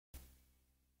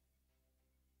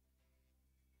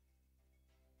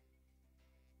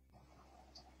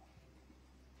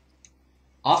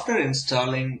After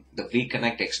installing the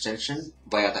VConnect extension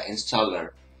via the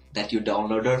installer that you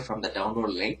downloaded from the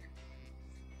download link,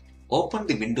 open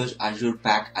the Windows Azure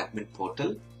Pack admin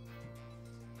portal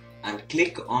and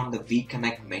click on the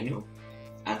VConnect menu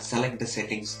and select the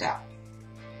Settings tab.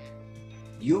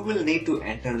 You will need to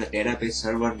enter the database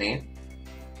server name.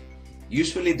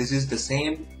 Usually this is the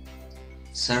same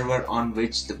server on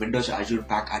which the Windows Azure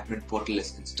Pack admin portal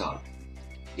is installed.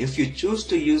 If you choose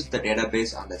to use the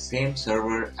database on the same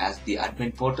server as the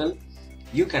admin portal,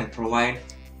 you can provide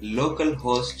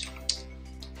localhost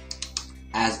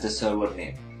as the server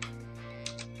name.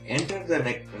 Enter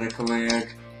the required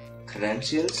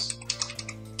credentials.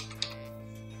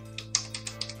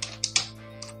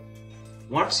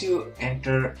 Once you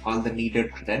enter all the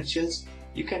needed credentials,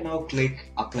 you can now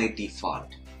click Apply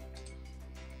Default.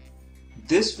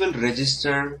 This will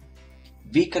register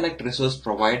VConnect Resource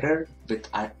Provider with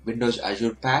Windows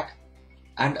Azure Pack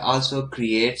and also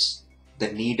creates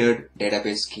the needed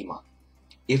database schema.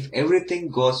 If everything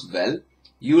goes well,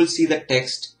 you will see the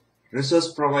text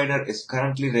Resource Provider is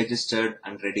currently registered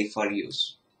and ready for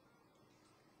use.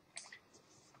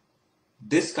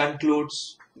 This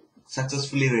concludes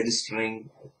successfully registering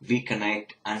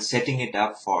VConnect and setting it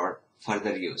up for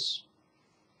further use.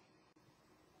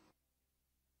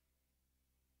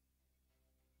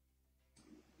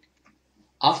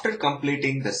 After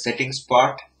completing the settings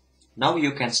part, now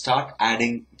you can start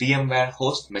adding VMware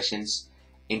host machines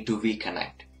into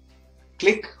VConnect.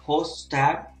 Click Host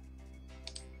tab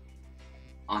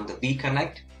on the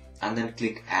VConnect and then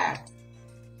click Add.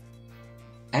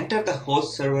 Enter the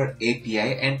host server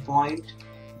API endpoint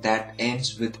that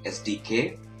ends with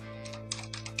SDK.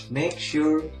 Make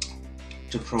sure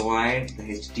to provide the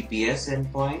HTTPS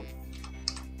endpoint.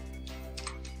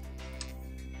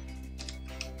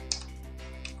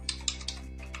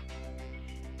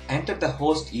 Enter the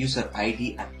host user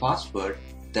ID and password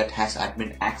that has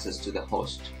admin access to the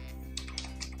host.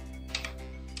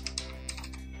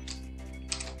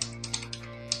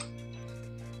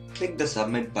 Click the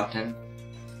Submit button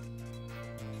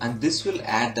and this will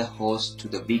add the host to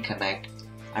the VConnect,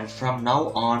 and from now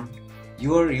on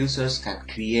your users can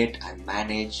create and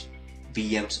manage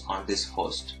VMs on this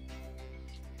host.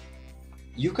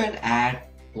 You can add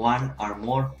one or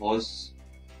more hosts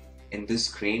in this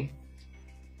screen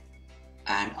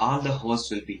and all the hosts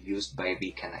will be used by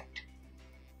VConnect.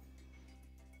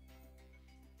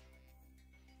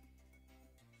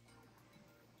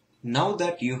 Now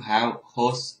that you have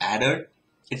hosts added,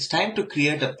 it's time to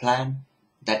create a plan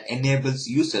that enables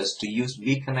users to use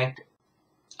VConnect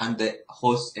and the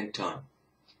hosts in turn.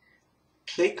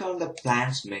 Click on the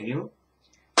Plans menu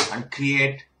and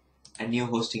create a new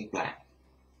hosting plan.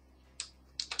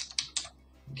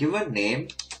 Give a name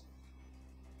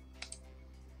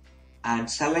and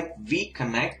select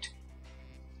VConnect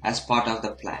as part of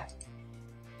the plan.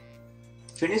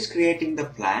 Finish creating the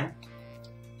plan,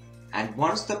 and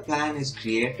once the plan is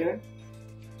created,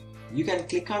 you can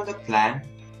click on the plan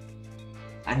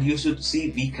and you should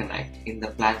see VConnect in the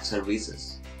plan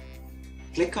services.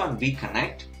 Click on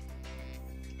VConnect.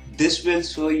 This will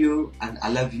show you and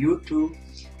allow you to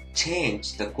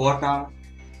change the quota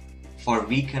for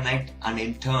VConnect and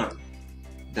in turn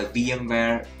the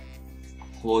VMware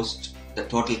host, the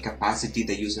total capacity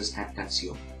the users can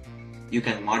consume. You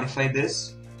can modify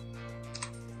this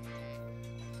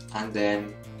and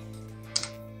then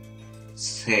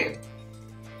save.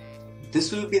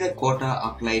 This will be the quota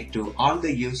applied to all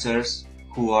the users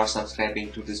who are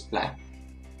subscribing to this plan.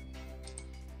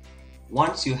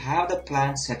 Once you have the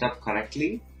plan set up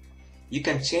correctly, you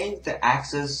can change the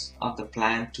access of the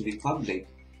plan to be public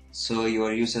so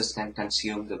your users can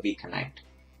consume the VConnect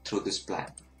through this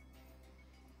plan.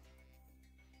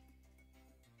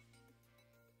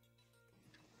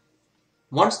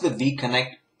 Once the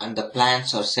VConnect and the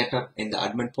plans are set up in the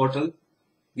admin portal,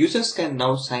 users can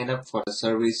now sign up for the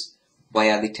service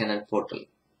via the Tenant portal.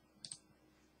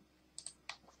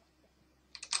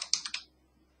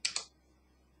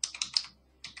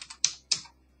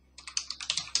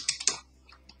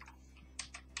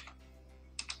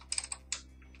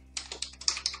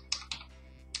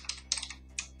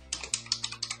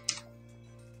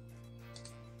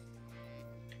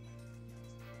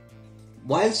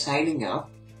 While signing up,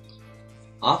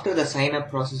 after the sign up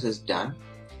process is done,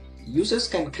 users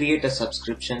can create a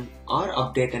subscription or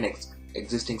update an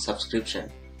existing subscription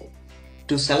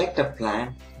to select a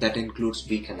plan that includes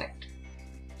VConnect.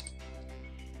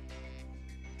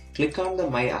 Click on the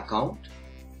My Account,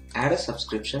 add a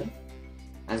subscription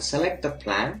and select the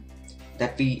plan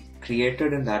that we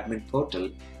created in the admin portal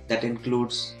that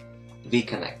includes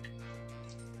VConnect.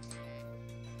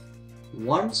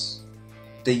 Once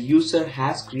the user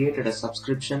has created a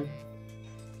subscription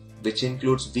which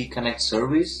includes VConnect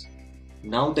service,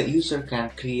 now the user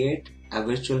can create a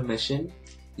virtual machine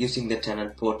using the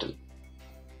Tenant portal.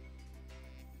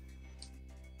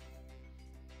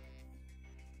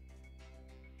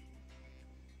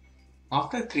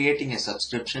 After creating a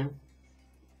subscription,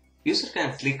 user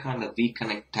can click on the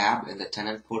VConnect tab in the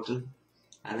Tenant portal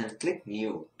and then click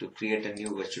New to create a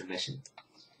new virtual machine.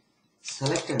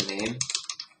 Select a name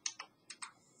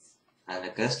and a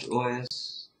guest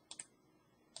OS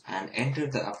and enter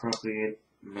the appropriate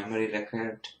memory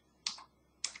record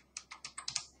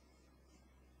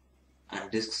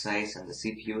and disk size and the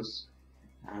CPUs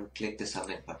and click the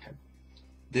submit button.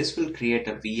 This will create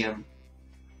a VM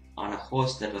on a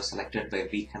host that was selected by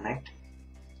VConnect,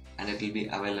 and it will be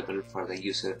available for the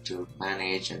user to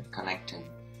manage and connect and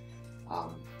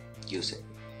use it.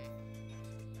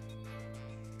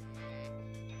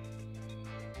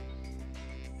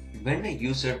 When a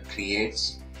user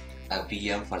creates a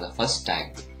VM for the first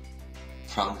time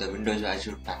from the Windows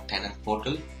Azure Pack Tenant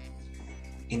portal,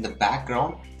 in the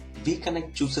background,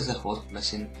 VConnect chooses a host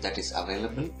machine that is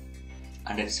available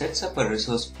and it sets up a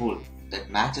resource pool that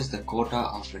matches the quota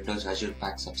of Windows Azure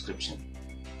Pack subscription.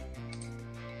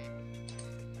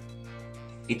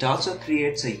 It also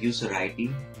creates a user ID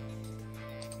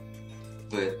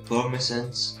with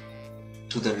permissions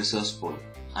to the resource pool,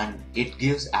 and it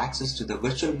gives access to the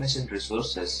virtual machine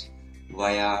resources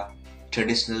via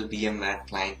traditional VMware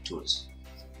client tools.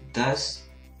 Thus,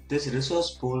 this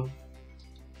resource pool,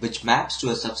 which maps to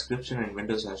a subscription in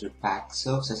Windows Azure Pack,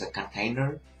 serves as a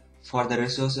container for the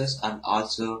resources and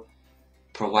also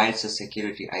provides a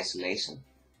security isolation.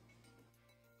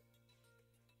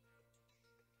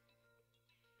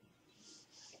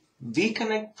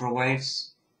 VConnect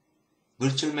provides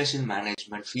virtual machine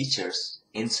management features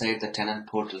inside the Tenant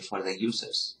portal for the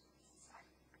users.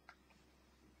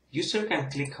 User can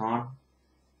click on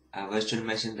a virtual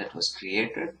machine that was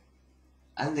created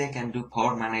and they can do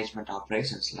power management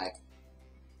operations like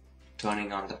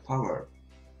turning on the power.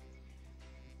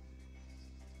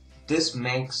 This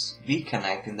makes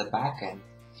VConnect in the backend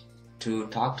to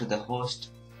talk to the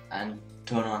host and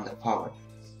turn on the power.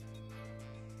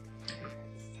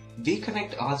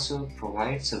 VConnect also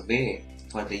provides a way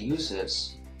for the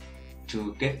users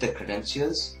to get the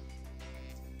credentials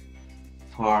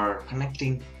for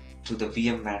connecting to the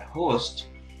VMware host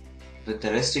with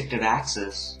the restricted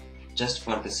access just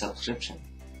for the subscription.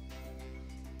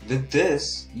 With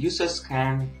this, users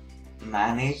can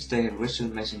manage their virtual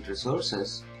machine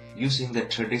resources using the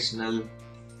traditional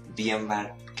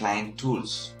VMware client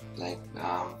tools like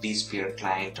vSphere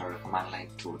client or a command line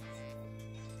tool.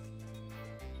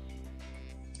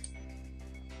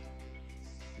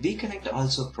 VConnect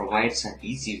also provides an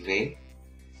easy way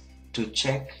to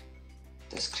check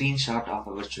the screenshot of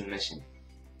a virtual machine.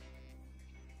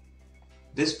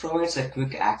 This provides a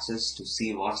quick access to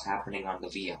see what's happening on the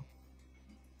VM.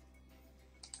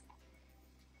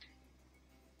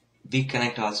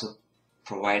 VConnect also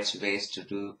provides ways to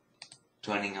do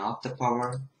turning off the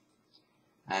power,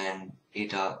 and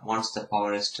once the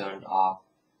power is turned off,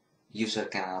 user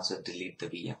can also delete the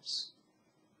VMs.